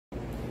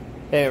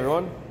Hey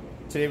everyone,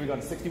 today we got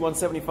a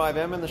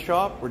 6175M in the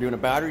shop. We're doing a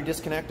battery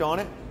disconnect on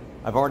it.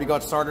 I've already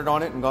got started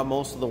on it and got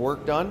most of the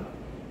work done,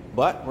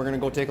 but we're going to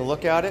go take a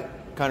look at it,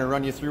 kind of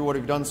run you through what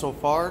we've done so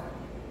far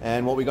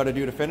and what we got to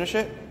do to finish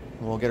it.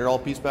 And we'll get it all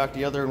pieced back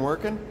together and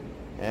working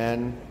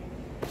and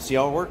see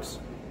how it works.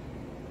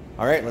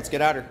 All right, let's get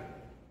at her.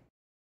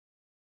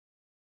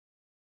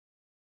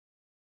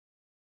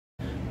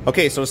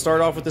 Okay, so to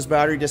start off with this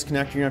battery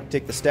disconnect, you're going to have to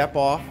take the step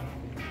off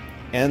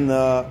and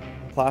the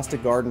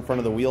plastic guard in front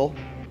of the wheel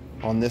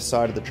on this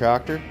side of the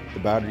tractor, the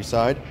battery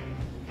side.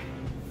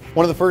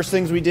 One of the first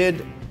things we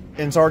did,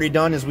 and it's already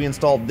done, is we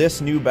installed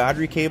this new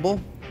battery cable,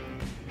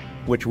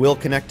 which will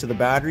connect to the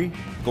battery,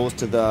 goes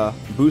to the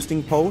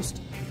boosting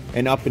post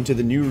and up into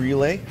the new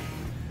relay.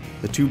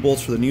 The two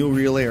bolts for the new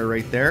relay are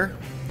right there,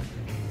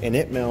 and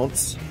it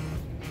mounts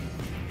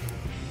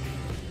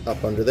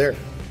up under there.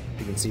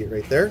 You can see it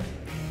right there.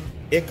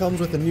 It comes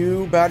with a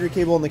new battery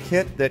cable in the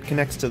kit that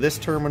connects to this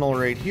terminal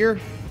right here,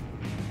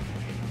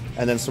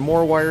 and then some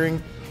more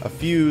wiring, a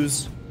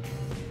fuse,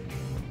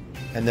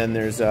 and then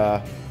there's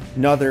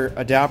another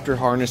adapter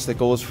harness that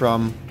goes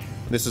from,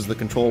 this is the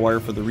control wire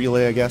for the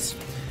relay, I guess,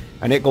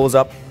 and it goes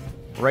up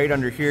right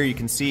under here. You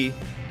can see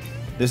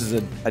this is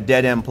a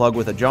dead end plug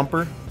with a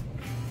jumper.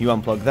 You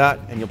unplug that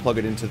and you'll plug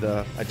it into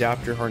the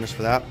adapter harness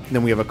for that. And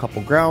then we have a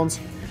couple grounds.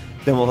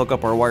 Then we'll hook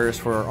up our wires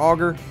for our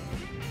auger.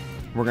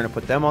 We're going to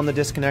put them on the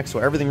disconnect, so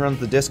everything runs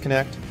the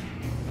disconnect.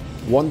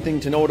 One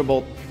thing to note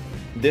about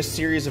this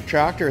series of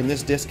tractor and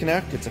this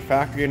disconnect, it's a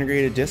factory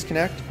integrated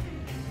disconnect.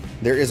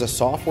 There is a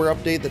software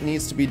update that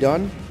needs to be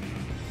done,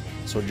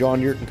 so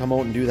John Deere can come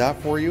out and do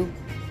that for you.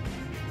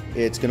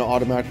 It's going to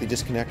automatically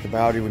disconnect the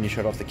battery when you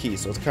shut off the key,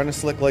 so it's kind of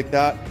slick like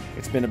that.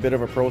 It's been a bit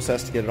of a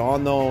process to get it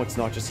on though. It's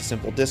not just a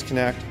simple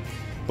disconnect,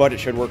 but it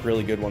should work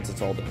really good once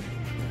it's all done.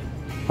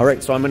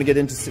 Alright, so I'm going to get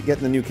into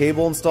getting the new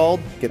cable installed,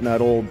 getting that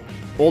old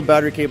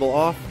battery cable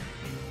off,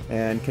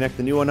 and connect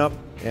the new one up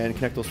and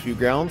connect those few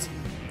grounds,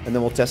 and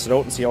then we'll test it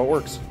out and see how it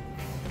works.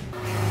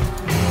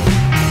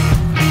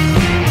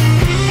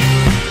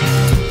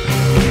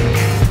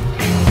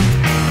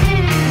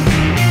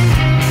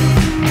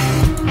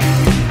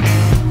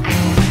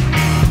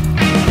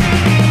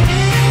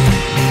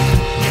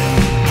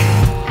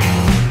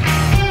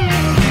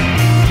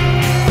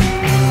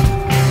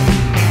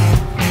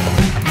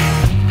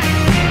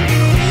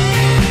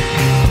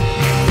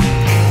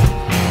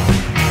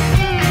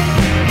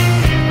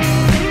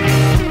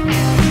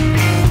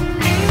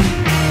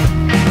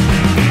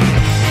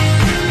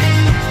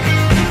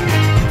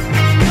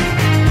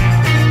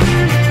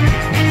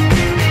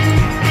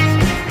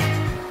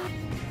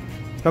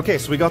 Okay,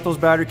 so we got those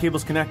battery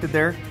cables connected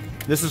there.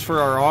 This is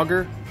for our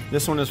auger.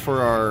 This one is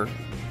for our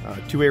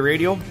two-way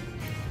radio.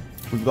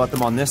 We've got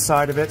them on this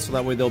side of it, so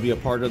that way they'll be a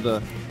part of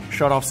the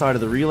shut-off side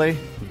of the relay.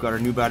 We've got our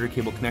new battery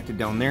cable connected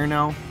down there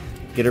now.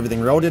 Get everything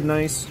routed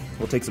nice.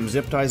 We'll take some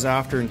zip ties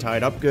after and tie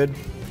it up good.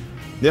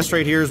 This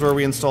right here is where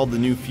we installed the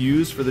new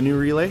fuse for the new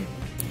relay.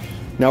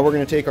 Now we're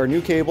going to take our new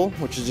cable,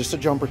 which is just a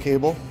jumper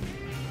cable,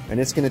 and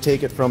it's going to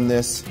take it from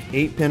this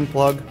 8-pin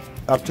plug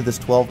up to this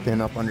 12-pin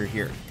up under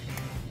here.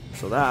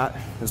 So that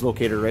is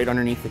located right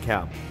underneath the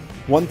cab.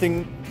 One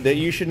thing that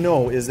you should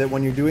know is that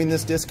when you're doing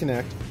this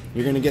disconnect,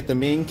 you're going to get the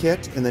main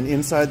kit, and then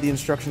inside the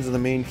instructions of the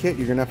main kit,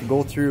 you're going to have to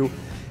go through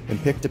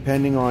and pick,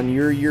 depending on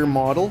your year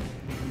model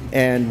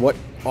and what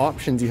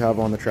options you have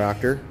on the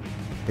tractor,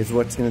 is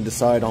what's going to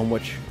decide on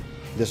which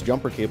this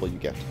jumper cable you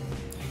get.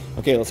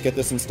 Okay, let's get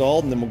this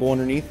installed, and then we'll go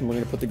underneath and we're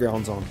going to put the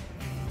grounds on.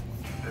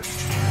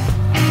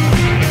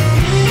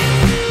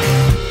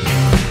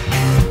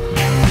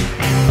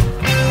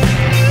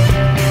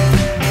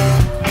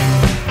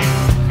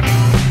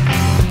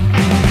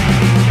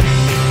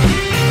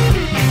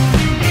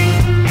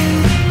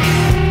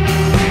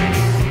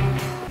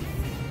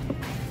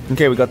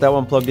 Okay, we got that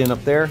one plugged in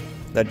up there.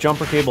 That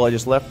jumper cable I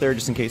just left there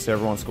just in case it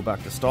ever wants to go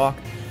back to stock.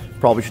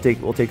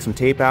 We'll take some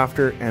tape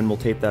after, and we'll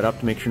tape that up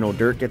to make sure no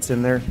dirt gets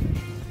in there.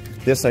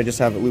 This I just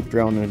have it looped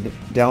around and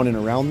down and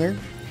around there.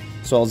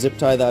 So I'll zip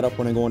tie that up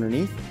when I go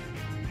underneath.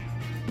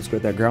 Just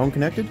get that ground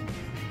connected,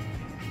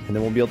 and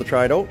then we'll be able to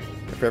try it out.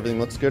 If everything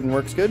looks good and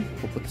works good,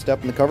 we'll put the step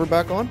and the cover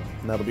back on,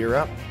 and that'll be a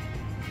wrap.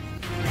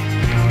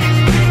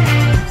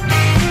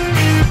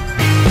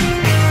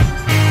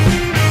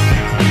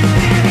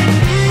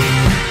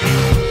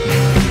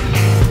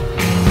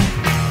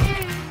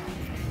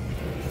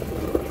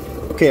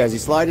 Okay, as you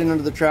slide in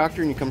under the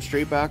tractor and you come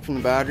straight back from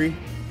the battery,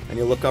 and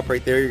you look up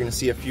right there, you're going to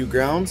see a few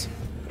grounds.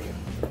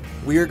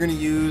 We are going to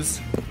use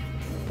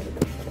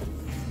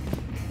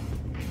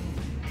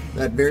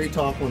that very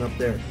top one up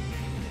there.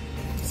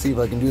 Let's see if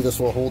I can do this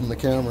while holding the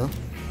camera.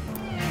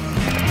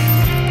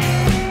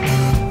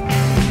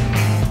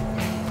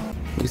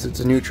 At least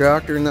it's a new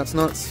tractor and that's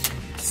not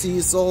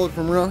seized solid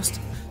from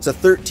rust. It's a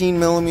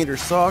 13mm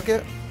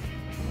socket.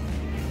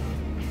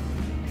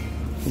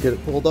 Get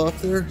it pulled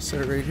off there,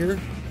 set it right here.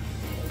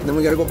 And then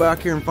we got to go back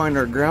here and find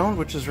our ground,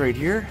 which is right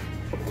here.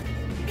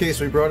 Okay,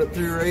 so we brought it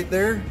through right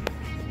there.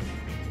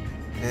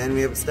 And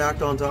we have it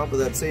stacked on top of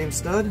that same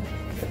stud.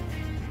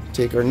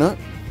 Take our nut,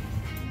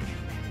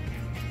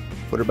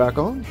 Put her back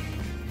on.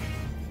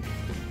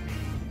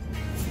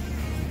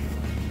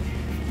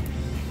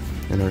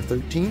 And our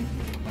 13.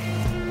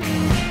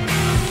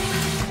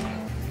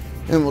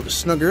 And we'll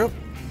just snug her up.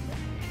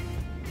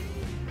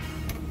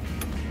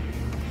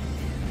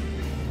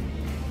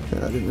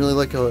 I didn't really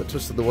like how it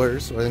twisted the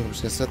wires, so I think I'm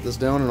just going to set this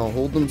down and I'll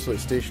hold them so they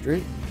stay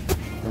straight.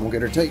 And we'll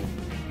get her tight.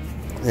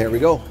 There we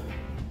go.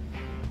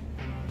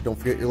 Don't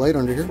forget your light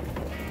under here.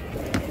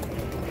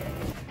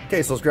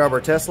 Okay, so let's grab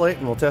our test light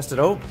and we'll test it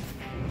out.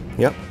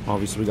 Yep,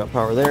 obviously we got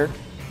power there.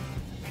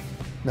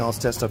 Now let's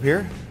test up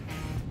here.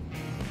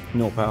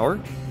 No power.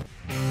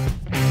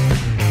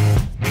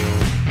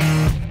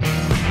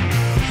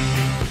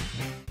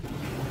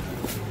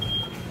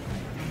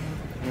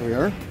 There we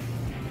are.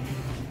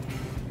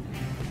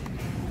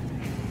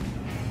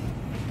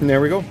 And there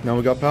we go, now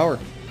we got power.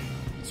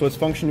 So it's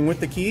functioning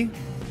with the key.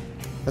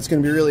 That's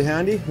gonna be really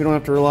handy. We don't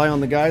have to rely on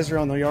the guys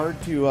around the yard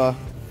to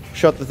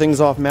shut the things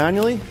off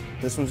manually.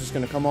 This one's just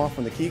gonna come off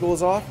when the key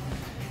goes off.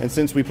 And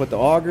since we put the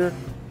auger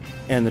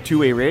and the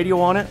two-way radio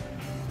on it,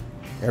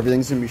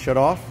 everything's gonna be shut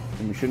off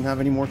and we shouldn't have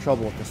any more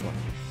trouble with this one.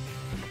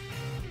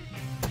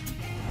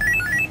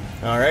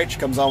 All right, she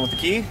comes on with the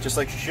key, just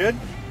like she should.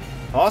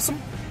 Awesome.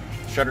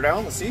 Shut her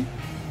down, let's see.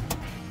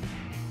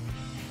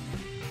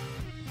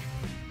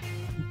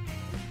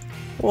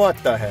 What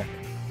the heck?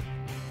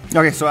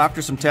 Okay, so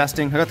after some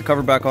testing, I got the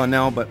cover back on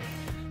now, but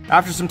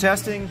after some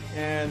testing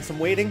and some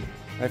waiting,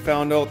 I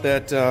found out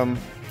that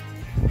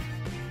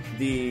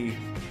the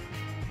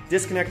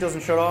disconnect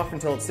doesn't shut off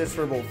until it sits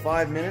for about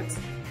 5 minutes.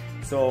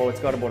 So it's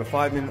got about a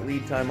 5-minute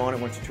lead time on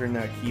it. Once you turn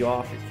that key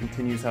off, it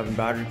continues having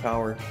battery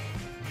power.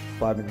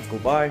 5 minutes go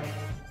by,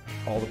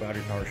 all the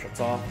battery power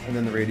shuts off, and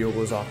then the radio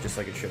goes off just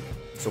like it should.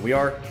 So we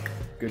are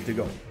good to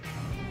go.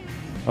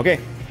 Okay.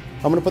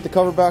 I'm gonna put the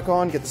cover back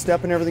on, get the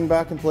step and everything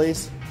back in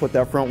place, put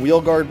that front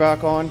wheel guard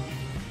back on,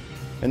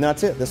 and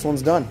that's it. This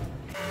one's done.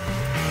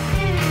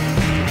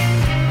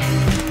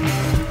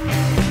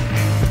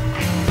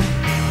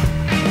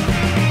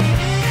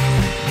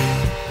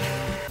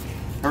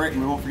 All right,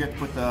 and we won't forget to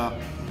put the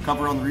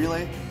cover on the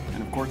relay,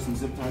 and of course some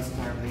zip ties to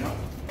tie everything up.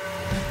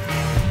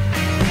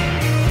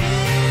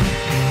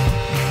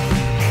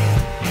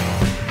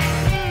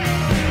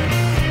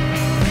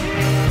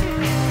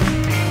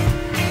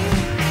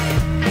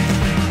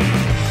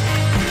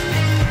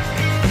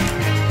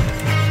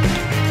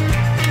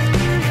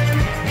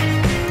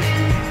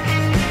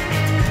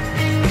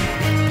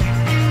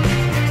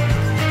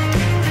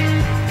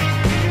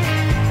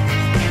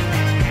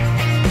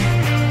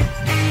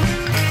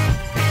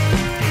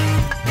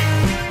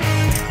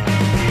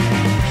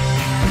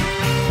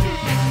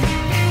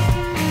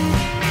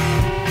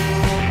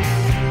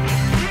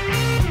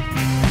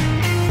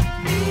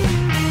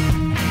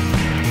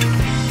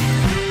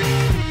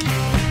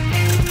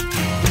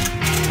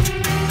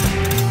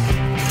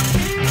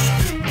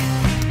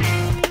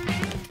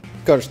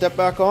 Got our step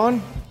back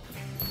on,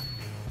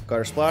 got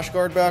our splash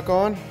guard back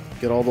on,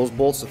 get all those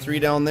bolts, the 3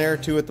 down there,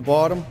 2 at the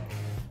bottom,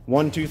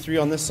 1, 2, 3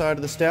 on this side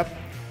of the step,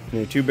 and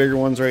the 2 bigger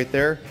ones right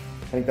there.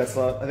 I think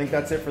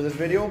that's it for this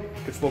video.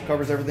 Good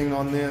covers everything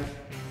on the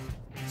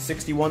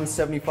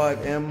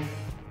 6175M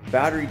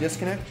battery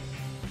disconnect.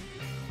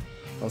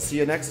 I'll see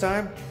you next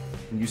time,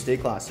 and you stay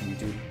classy,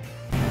 YouTube.